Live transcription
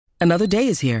Another day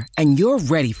is here, and you're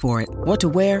ready for it. What to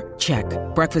wear? Check.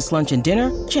 Breakfast, lunch, and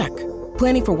dinner? Check.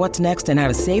 Planning for what's next and how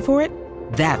to save for it?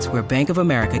 That's where Bank of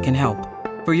America can help.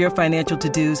 For your financial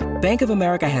to-dos, Bank of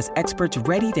America has experts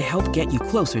ready to help get you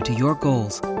closer to your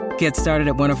goals. Get started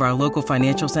at one of our local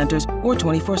financial centers or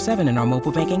 24/7 in our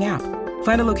mobile banking app.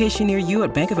 Find a location near you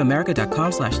at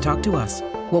bankofamerica.com/talktous.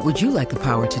 What would you like the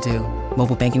power to do?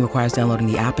 Mobile banking requires downloading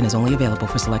the app and is only available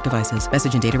for select devices.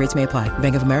 Message and data rates may apply.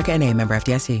 Bank of America N.A., member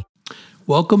FDIC.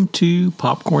 Welcome to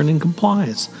Popcorn and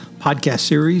Compliance, podcast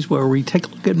series where we take a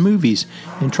look at movies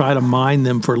and try to mine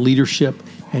them for leadership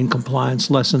and compliance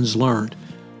lessons learned.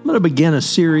 I'm going to begin a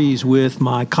series with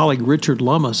my colleague Richard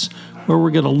Lummis, where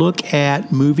we're going to look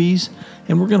at movies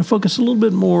and we're going to focus a little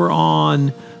bit more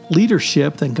on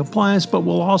leadership than compliance, but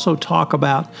we'll also talk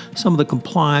about some of the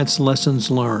compliance lessons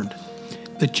learned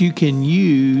that you can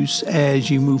use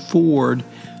as you move forward,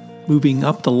 moving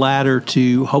up the ladder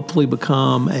to hopefully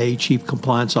become a chief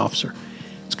compliance officer.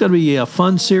 It's going to be a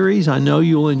fun series. I know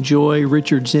you'll enjoy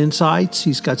Richard's insights.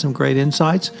 He's got some great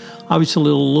insights. Obviously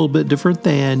a little bit different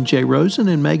than Jay Rosen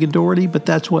and Megan Doherty, but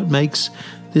that's what makes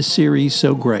this series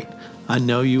so great. I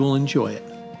know you will enjoy it.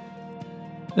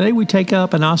 Today we take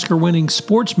up an Oscar-winning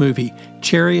sports movie,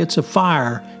 Chariots of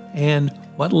Fire, and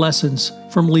what lessons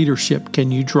from leadership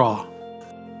can you draw?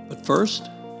 But first,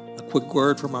 a quick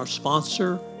word from our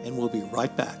sponsor, and we'll be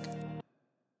right back.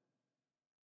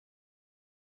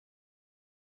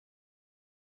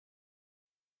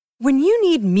 When you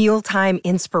need mealtime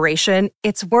inspiration,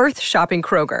 it's worth shopping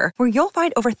Kroger, where you'll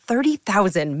find over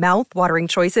 30,000 mouth-watering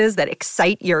choices that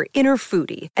excite your inner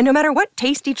foodie. And no matter what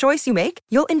tasty choice you make,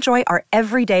 you'll enjoy our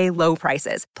everyday low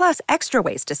prices, plus extra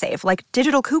ways to save, like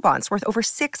digital coupons worth over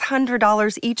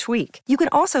 $600 each week. You can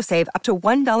also save up to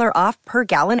 $1 off per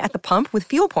gallon at the pump with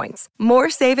fuel points.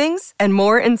 More savings and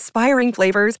more inspiring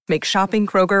flavors make shopping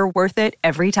Kroger worth it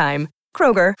every time.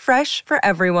 Kroger, fresh for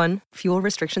everyone. Fuel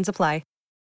restrictions apply.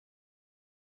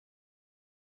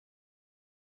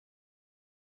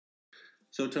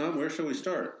 So, Tom, where shall we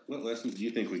start? What lessons do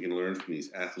you think we can learn from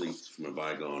these athletes from a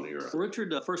bygone era?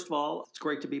 Richard, first of all, it's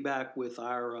great to be back with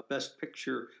our Best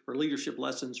Picture or Leadership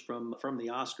Lessons from the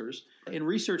Oscars. In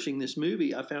researching this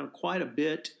movie, I found quite a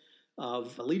bit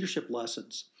of leadership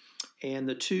lessons. And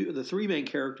the three main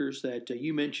characters that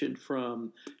you mentioned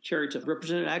from Chariots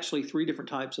represented actually three different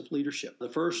types of leadership. The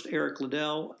first, Eric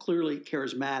Liddell, clearly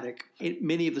charismatic.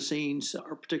 Many of the scenes,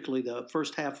 or particularly the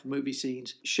first half of movie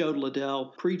scenes, showed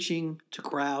Liddell preaching to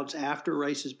crowds after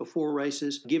races, before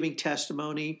races, giving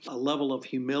testimony, a level of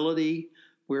humility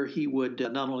where he would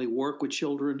not only work with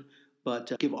children,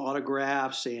 but give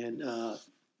autographs and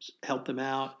help them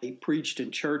out. He preached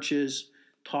in churches,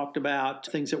 talked about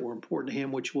things that were important to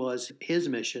him, which was his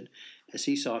mission as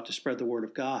he sought to spread the word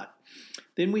of God.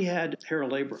 Then we had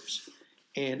Harold Abrams.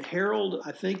 And Harold,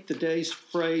 I think today's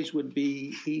phrase would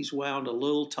be, he's wound a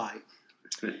little tight.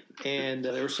 And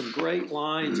there are some great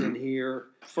lines in here.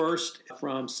 First,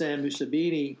 from Sam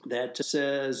Musabini, that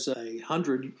says a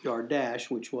 100-yard dash,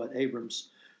 which what Abrams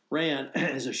ran,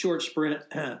 is a short sprint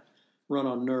run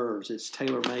on nerves. It's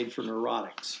tailor-made for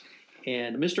neurotics.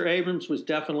 And Mr. Abrams was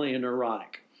definitely a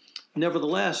neurotic.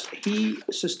 Nevertheless, he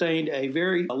sustained a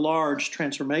very large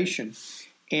transformation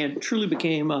and truly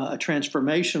became a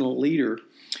transformational leader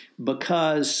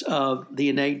because of the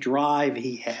innate drive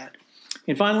he had.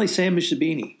 And finally, Sam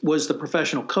Musabini was the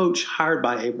professional coach hired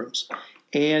by Abrams.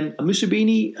 And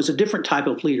Musabini was a different type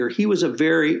of leader. He was a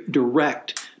very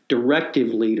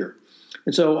directive leader.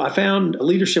 And so I found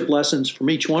leadership lessons from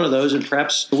each one of those, and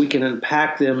perhaps we can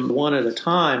unpack them one at a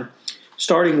time.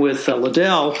 Starting with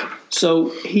Liddell, so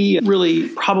he really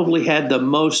probably had the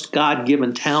most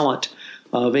God-given talent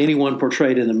of anyone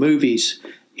portrayed in the movies.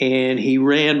 And he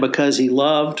ran because he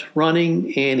loved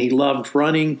running, and he loved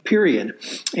running, period.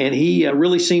 And he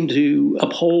really seemed to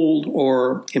uphold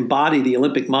or embody the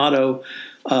Olympic motto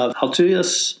of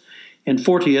Altius and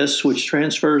Fortius, which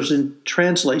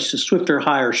translates to swifter,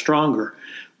 higher, stronger,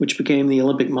 which became the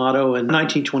Olympic motto in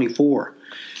 1924.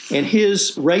 And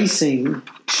his racing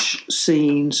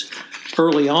scenes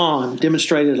early on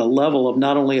demonstrated a level of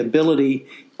not only ability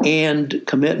and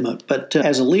commitment, but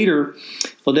as a leader,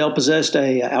 Liddell possessed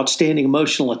an outstanding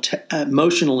emotional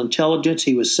intelligence.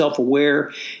 He was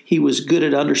self-aware. He was good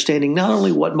at understanding not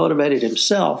only what motivated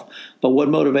himself, but what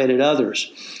motivated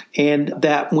others. And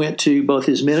that went to both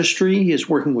his ministry, his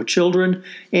working with children,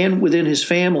 and within his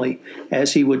family,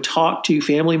 as he would talk to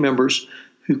family members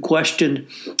who questioned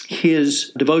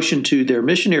his devotion to their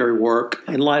missionary work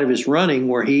in light of his running,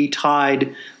 where he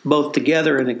tied both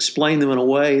together and explained them in a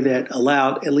way that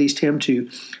allowed at least him to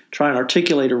try and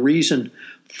articulate a reason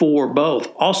for both.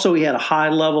 Also, he had a high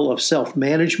level of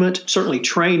self-management, certainly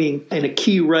training. In a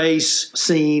key race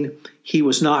scene, he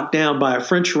was knocked down by a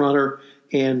French runner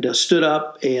and stood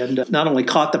up and not only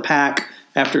caught the pack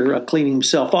after cleaning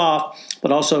himself off,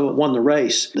 but also won the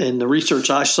race. And the research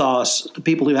I saw, the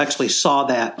people who actually saw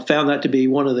that found that to be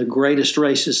one of the greatest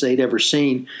races they'd ever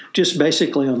seen, just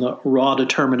basically on the raw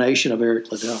determination of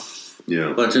Eric Liddell. Yeah,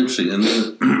 well, that's interesting. And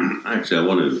then, actually, I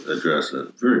want to address a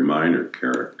very minor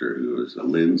character who was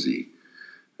Lindsay.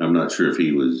 I'm not sure if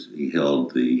he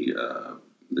held the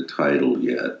title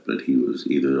yet, but he was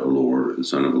either a lord or the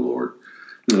son of a lord.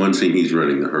 In one scene, he's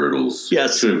running the hurdles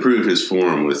to improve his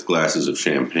form with glasses of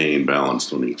champagne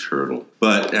balanced on each hurdle.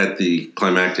 But at the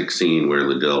climactic scene where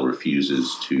Liddell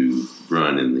refuses to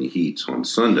run in the heats on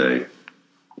Sunday,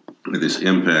 with this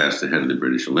impasse, the head of the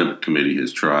British Olympic Committee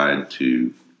has tried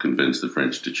to convince the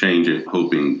French to change it,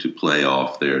 hoping to play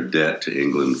off their debt to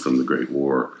England from the Great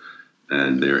War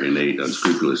and their innate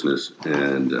unscrupulousness,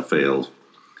 and fails.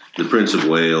 The Prince of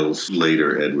Wales,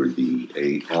 later Edward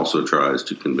VIII, also tries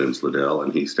to convince Liddell,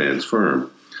 and he stands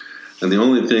firm. And the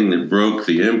only thing that broke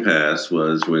the impasse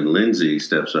was when Lindsay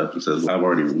steps up and says, well, I've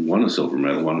already won a silver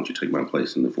medal, why don't you take my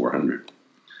place in the 400?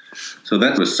 So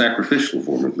that's a sacrificial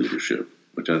form of leadership,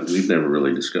 which we've never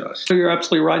really discussed. You're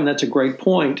absolutely right, and that's a great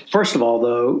point. First of all,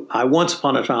 though, I once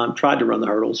upon a time tried to run the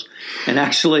hurdles, and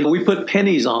actually we put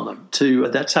pennies on them.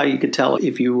 That's how you could tell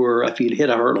if you'd hit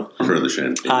a hurdle. For the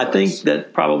champagne. I think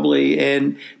that probably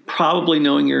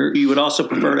knowing you would also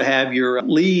prefer to have your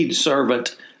lead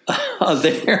servant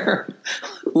there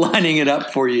lining it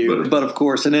up for you, but of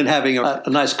course, and then having a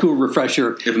nice cool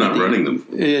refresher. If not running them.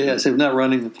 Yes, if not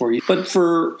running them for you. But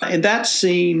in that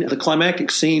scene, the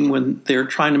climactic scene when they're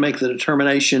trying to make the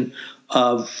determination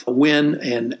of when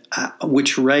and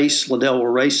which race Liddell will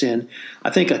race in, I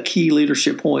think a key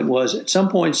leadership point was at some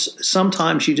points,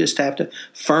 sometimes you just have to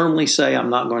firmly say, I'm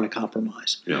not going to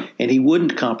compromise. Yeah. And he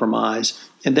wouldn't compromise.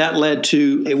 And that led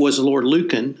to, it was Lord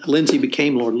Lucan. Lindsay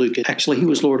became Lord Lucan. Actually, he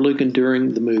was Lord Lucan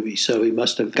during the movie, so he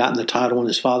must have gotten the title when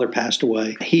his father passed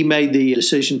away. He made the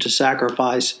decision to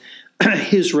sacrifice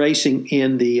his racing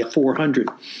in the 400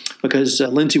 because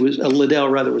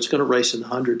Liddell was going to race in the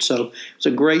 100. So it's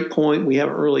a great point. We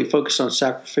haven't really focused on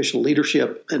sacrificial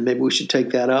leadership, and maybe we should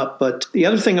take that up. But the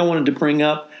other thing I wanted to bring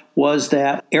up was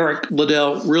that Eric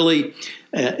Liddell really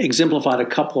exemplified a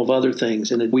couple of other things.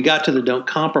 And we got to the don't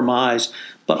compromise,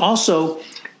 but also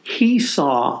he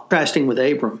saw, contrasting with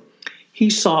Abram, he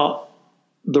saw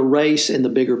the race in the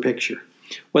bigger picture.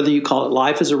 Whether you call it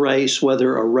life as a race,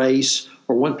 whether a race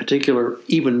or one particular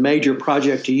even major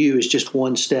project to you is just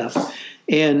one step.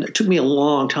 And it took me a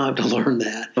long time to learn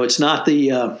that. It's not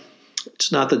the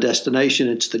destination,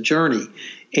 it's the journey.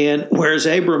 And whereas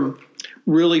Abram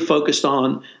really focused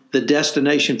on the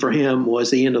destination for him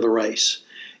was the end of the race.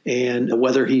 And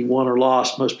whether he won or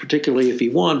lost, most particularly if he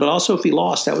won, but also if he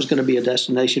lost, that was going to be a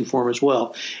destination for him as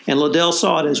well. And Liddell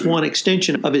saw it as one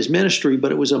extension of his ministry,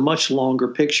 but it was a much longer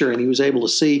picture, and he was able to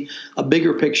see a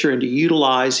bigger picture and to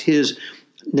utilize his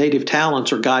native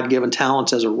talents or God-given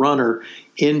talents as a runner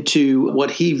into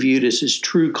what he viewed as his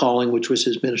true calling, which was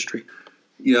his ministry.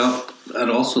 Yeah, I'd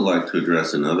also like to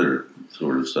address another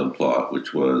sort of subplot,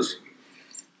 which was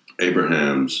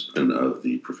Abraham's and of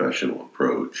the professional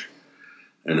approach.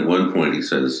 And at one point he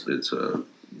says it's a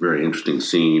very interesting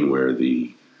scene where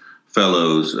the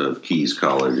fellows of Keyes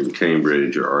College in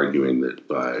Cambridge are arguing that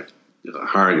by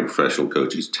hiring a professional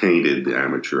coach, he's tainted the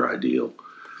amateur ideal.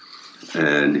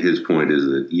 And his point is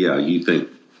that, yeah, you think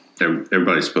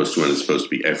everybody's supposed to win, it's supposed to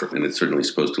be effort, and it's certainly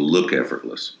supposed to look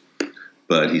effortless.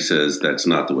 But he says that's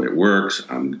not the way it works.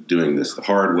 I'm doing this the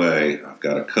hard way. I've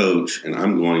got a coach, and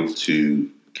I'm going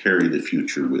to carry the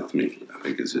future with me, I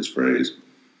think is his phrase.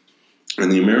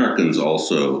 And the Americans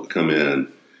also come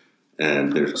in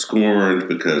and they're scorned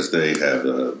because they have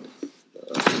a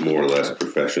more or less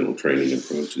professional training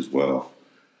approach as well.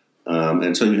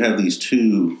 And so you have these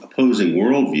two opposing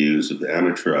worldviews of the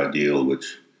amateur ideal,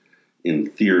 which in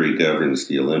theory governs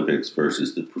the Olympics,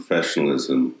 versus the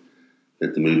professionalism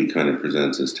that the movie kind of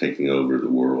presents as taking over the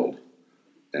world.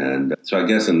 And so I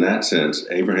guess in that sense,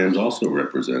 Abrahams also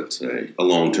represents a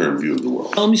long-term view of the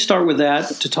world. Let me start with that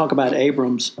to talk about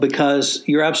Abrams, because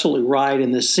you're absolutely right.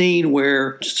 In the scene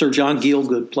where Sir John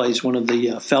Gielgud plays one of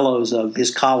the fellows of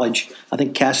his college, I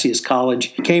think Cassius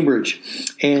College, Cambridge,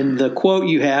 and the quote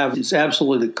you have is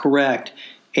absolutely correct.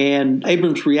 And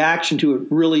Abrams' reaction to it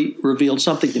really revealed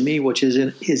something to me, which is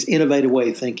his innovative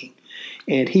way of thinking.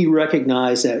 And he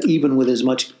recognized that even with as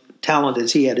much talent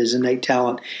as he had, his innate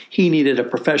talent, he needed a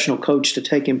professional coach to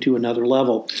take him to another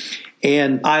level.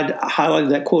 And I'd highlighted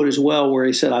that quote as well, where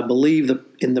he said, I believe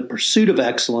in the pursuit of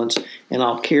excellence, and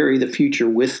I'll carry the future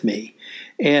with me.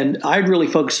 And I'd really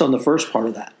focused on the first part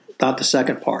of that, not the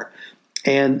second part.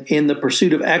 And in the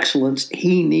pursuit of excellence,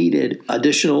 he needed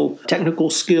additional technical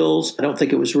skills. I don't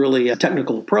think it was really a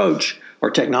technical approach, or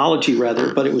technology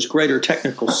rather, but it was greater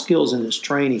technical skills in his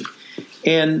training.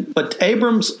 But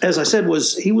Abrams, as I said,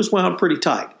 he was wound pretty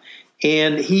tight.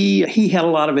 And he had a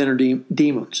lot of inner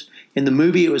demons. In the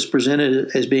movie, it was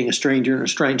presented as being a stranger in a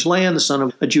strange land, the son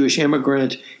of a Jewish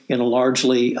immigrant in a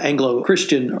largely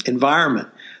Anglo-Christian environment.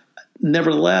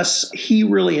 Nevertheless, he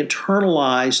really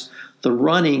internalized the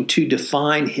running to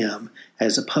define him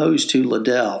as opposed to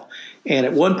Liddell. And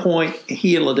at one point,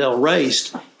 he and Liddell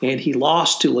raced, and he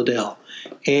lost to Liddell.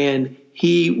 And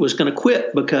he was going to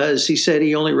quit because he said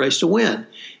he only raced to win.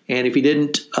 And if he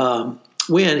didn't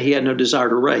win, he had no desire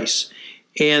to race.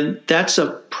 And that's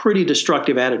a pretty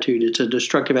destructive attitude. It's a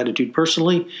destructive attitude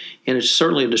personally, and it's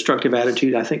certainly a destructive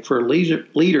attitude, I think, for a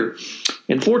leader.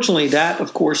 And fortunately, that,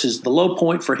 of course, is the low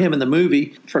point for him in the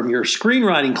movie. From your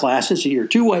screenwriting classes, you're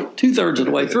two-thirds of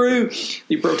the way through.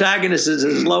 The protagonist is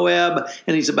at his low ebb,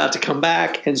 and he's about to come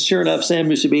back. And sure enough, Sam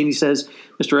Mussabini says,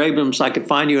 "Mr. Abrams, I could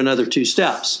find you another 2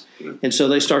 steps." And so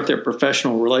they start their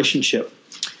professional relationship.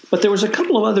 But there was a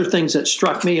couple of other things that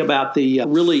struck me about the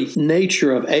really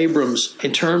nature of Abrams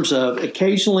in terms of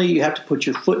occasionally you have to put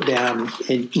your foot down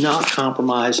and not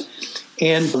compromise.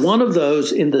 And one of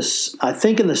those in the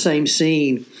same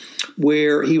scene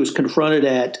where he was confronted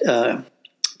at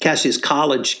Cassius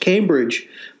College, Cambridge,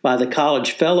 by the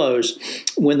college fellows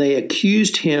when they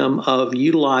accused him of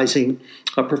utilizing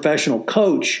a professional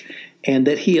coach, and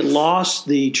that he had lost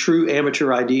the true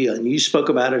amateur idea. And you spoke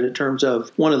about it in terms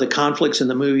of one of the conflicts in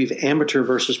the movie of amateur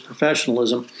versus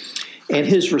professionalism. And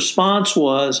his response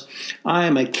was, "I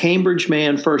am a Cambridge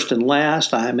man first and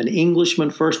last. I am an Englishman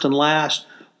first and last.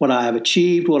 What I have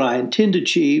achieved, what I intend to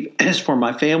achieve, is for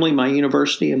my family, my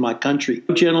university, and my country.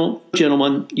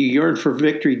 Gentlemen, you yearn for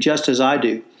victory just as I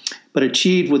do, but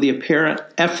achieved with the apparent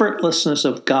effortlessness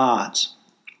of God's.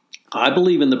 I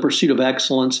believe in the pursuit of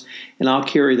excellence, and I'll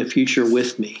carry the future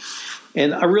with me."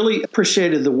 And I really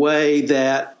appreciated the way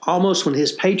that almost when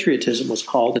his patriotism was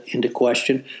called into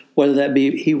question, whether that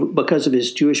be because of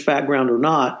his Jewish background or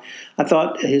not, I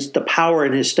thought the power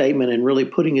in his statement and really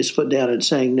putting his foot down and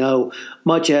saying no,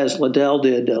 much as Liddell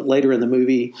did later in the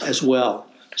movie as well.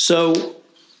 So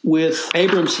with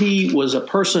Abrams, he was a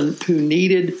person who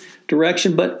needed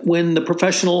direction, but when the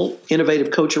professional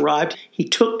innovative coach arrived, he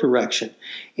took direction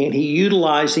and he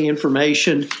utilized the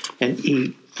information, and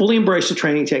he fully embraced the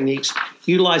training techniques,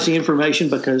 utilized the information,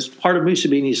 because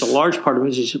a large part of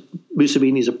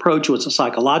Mussabini's approach was a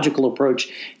psychological approach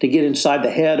to get inside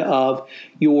the head of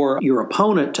your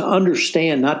opponent, to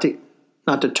understand, not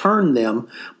to turn them,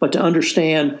 but to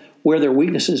understand where their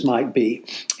weaknesses might be.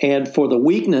 And for the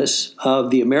weakness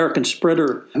of the American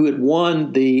sprinter who had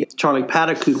won Charlie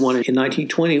Paddock, who'd won it in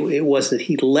 1920, it was that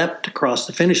he leapt across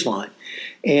the finish line.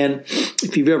 And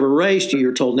if you've ever raced,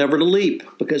 you're told never to leap,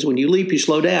 because when you leap, you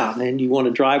slow down and you want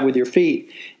to drive with your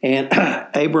feet. And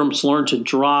Abrams learned to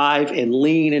drive and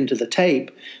lean into the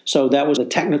tape. So that was a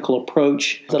technical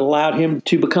approach that allowed him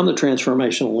to become the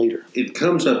transformational leader. It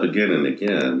comes up again and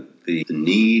again, the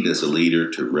need as a leader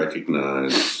to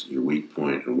recognize your weak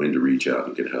point and when to reach out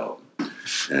and get help.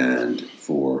 And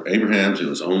for Abrahams, it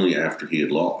was only after he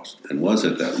had lost and was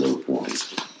at that low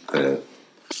point that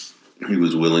he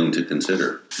was willing to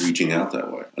consider reaching out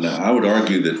that way. Now, I would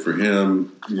argue that for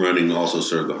him, running also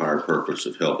served the higher purpose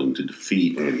of helping to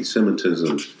defeat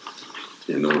anti-Semitism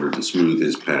in order to smooth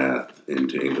his path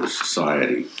into English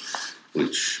society,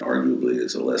 which arguably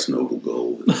is a less noble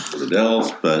goal than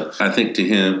Liddell's. But I think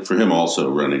for him also,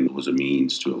 running was a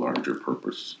means to a larger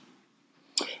purpose.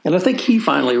 And I think he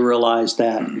finally realized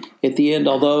that at the end,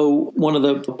 although one of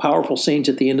the powerful scenes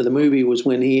at the end of the movie was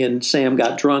when he and Sam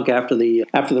got drunk after the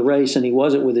race, and he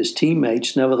wasn't with his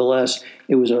teammates. Nevertheless,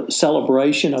 it was a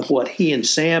celebration of what he and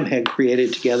Sam had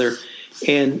created together.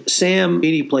 And Sam,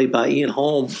 played by Ian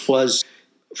Holm, was,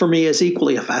 for me, as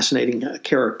equally a fascinating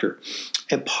character.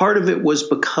 And part of it was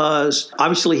because,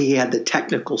 obviously, he had the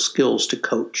technical skills to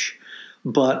coach.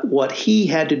 But what he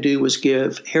had to do was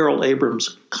give Harold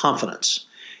Abrams confidence.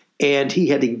 And he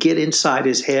had to get inside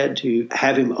his head to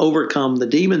have him overcome the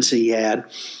demons he had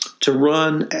to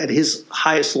run at his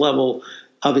highest level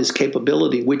of his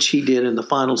capability, which he did in the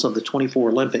finals of the 24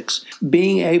 Olympics.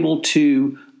 Being able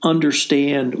to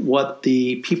understand what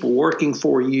the people working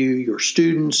for you, your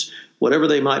students, whatever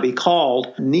they might be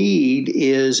called, need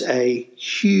is a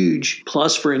huge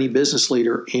plus for any business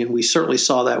leader. And we certainly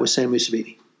saw that with Sam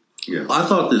Mussabini. Yeah, I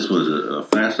thought this was a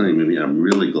fascinating movie. I'm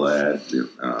really glad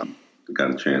that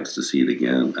got a chance to see it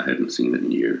again. I hadn't seen it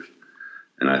in years.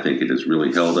 And I think it has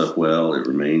really held up well. It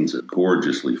remains a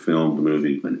gorgeously filmed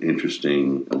movie, an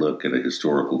interesting look at a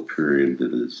historical period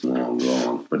that is long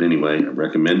gone. But anyway, I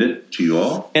recommend it to you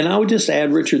all. And I would just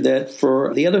add, Richard, that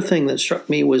for the other thing that struck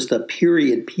me was the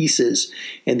period pieces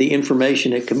and the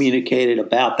information it communicated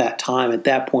about that time at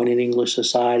that point in English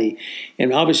society.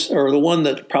 And obviously, or the one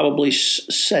that probably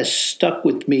has stuck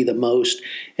with me the most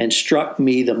and struck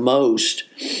me the most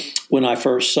when I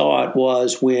first saw it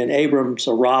was when Abrams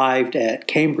arrived at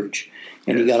Cambridge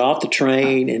and he got off the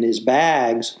train and his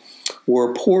bags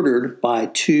were portered by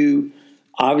two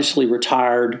obviously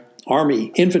retired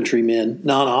Army infantrymen,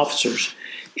 non-officers,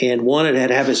 and one had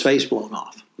to have his face blown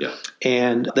off. Yeah.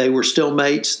 And they were still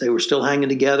mates. They were still hanging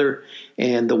together.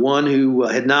 And the one who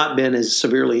had not been as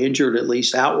severely injured, at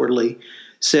least outwardly,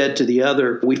 said to the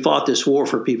other, "We fought this war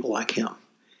for people like him."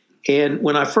 And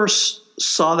when I first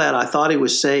saw that, I thought he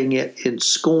was saying it in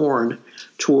scorn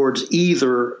towards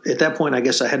either, at that point, I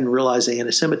guess I hadn't realized the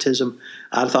anti-Semitism.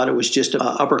 I thought it was just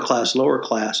upper class, lower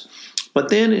class. But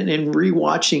then in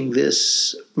rewatching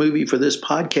this movie for this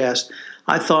podcast,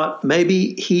 I thought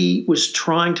maybe he was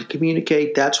trying to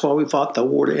communicate that's why we fought the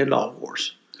war to end all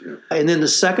wars. Yeah. And then the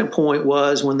second point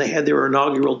was when they had their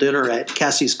inaugural dinner at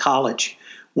Cassie's College,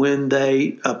 when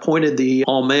they appointed the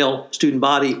all-male student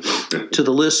body to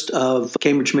the list of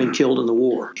Cambridge men killed in the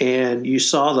war. And you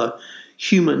saw the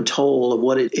human toll of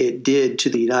what it did to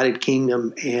the United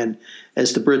Kingdom and,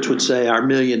 as the Brits would say, our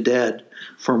million dead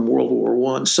from World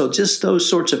War I. So just those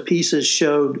sorts of pieces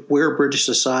showed where British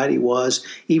society was,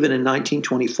 even in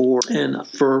 1924. And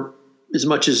for as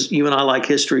much as you and I like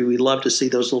history, we love to see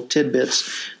those little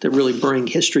tidbits that really bring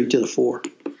history to the fore.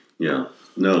 Yeah.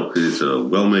 No, it's a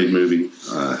well-made movie.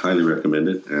 I highly recommend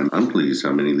it, and I'm pleased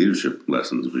how many leadership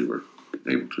lessons we were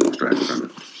able to extract from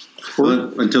it.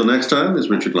 Well, until next time, it's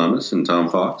Richard Lummis and Tom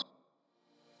Fox.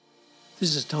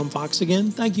 This is Tom Fox again.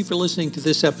 Thank you for listening to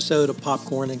this episode of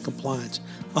Popcorn and Compliance.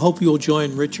 I hope you'll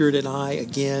join Richard and I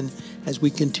again as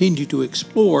we continue to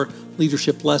explore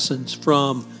leadership lessons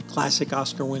from classic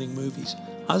Oscar-winning movies.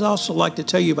 I'd also like to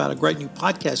tell you about a great new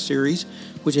podcast series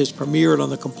which has premiered on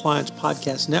the Compliance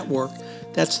Podcast Network.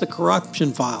 That's The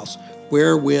Corruption Files,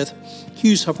 where with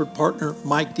Hughes Hubbard partner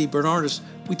Mike DeBernardis,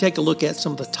 we take a look at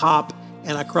some of the top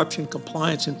anti-corruption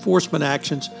compliance enforcement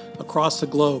actions across the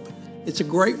globe. It's a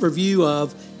great review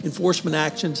of enforcement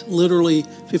actions, literally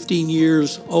 15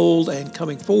 years old and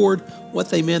coming forward, what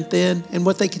they meant then and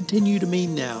what they continue to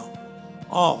mean now,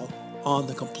 all on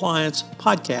the Compliance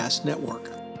Podcast Network.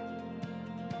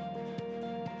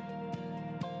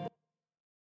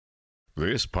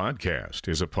 This podcast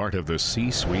is a part of the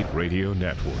C-Suite Radio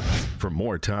Network. For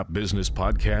more top business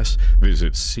podcasts,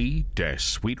 visit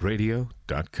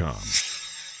c-suiteradio.com.